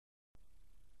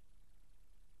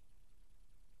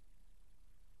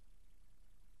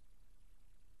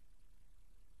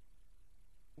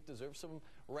deserve some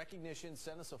recognition.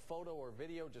 Send us a photo or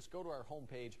video. Just go to our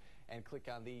homepage and click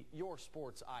on the Your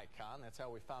Sports icon. That's how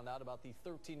we found out about the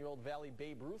 13-year-old Valley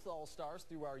Babe Ruth All-Stars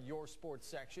through our Your Sports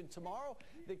section. Tomorrow,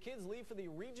 the kids leave for the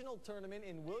regional tournament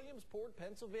in Williamsport,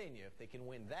 Pennsylvania. If they can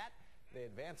win that, they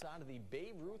advance on to the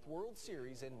Babe Ruth World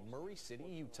Series in Murray City,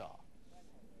 Utah.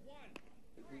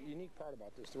 The unique part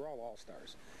about this, they're all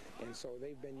all-stars, and so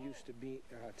they've been used to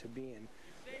being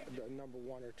the number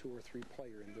 1 or 2 or 3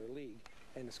 player in their league,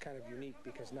 and it's kind of unique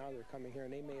because now they're coming here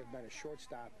and they may have been a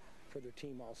shortstop for their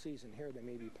team all season. Here they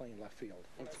may be playing left field.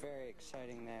 It's very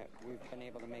exciting that we've been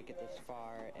able to make it this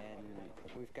far, and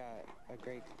we've got a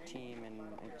great team, and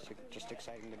it's just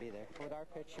exciting to be there. With our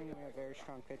pitching, we have very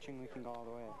strong pitching. We can go all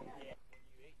the way, I think.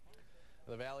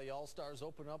 The Valley All-Stars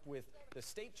open up with the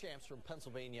state champs from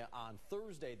Pennsylvania on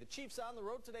Thursday. The Chiefs on the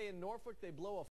road today in Norfolk. They blow a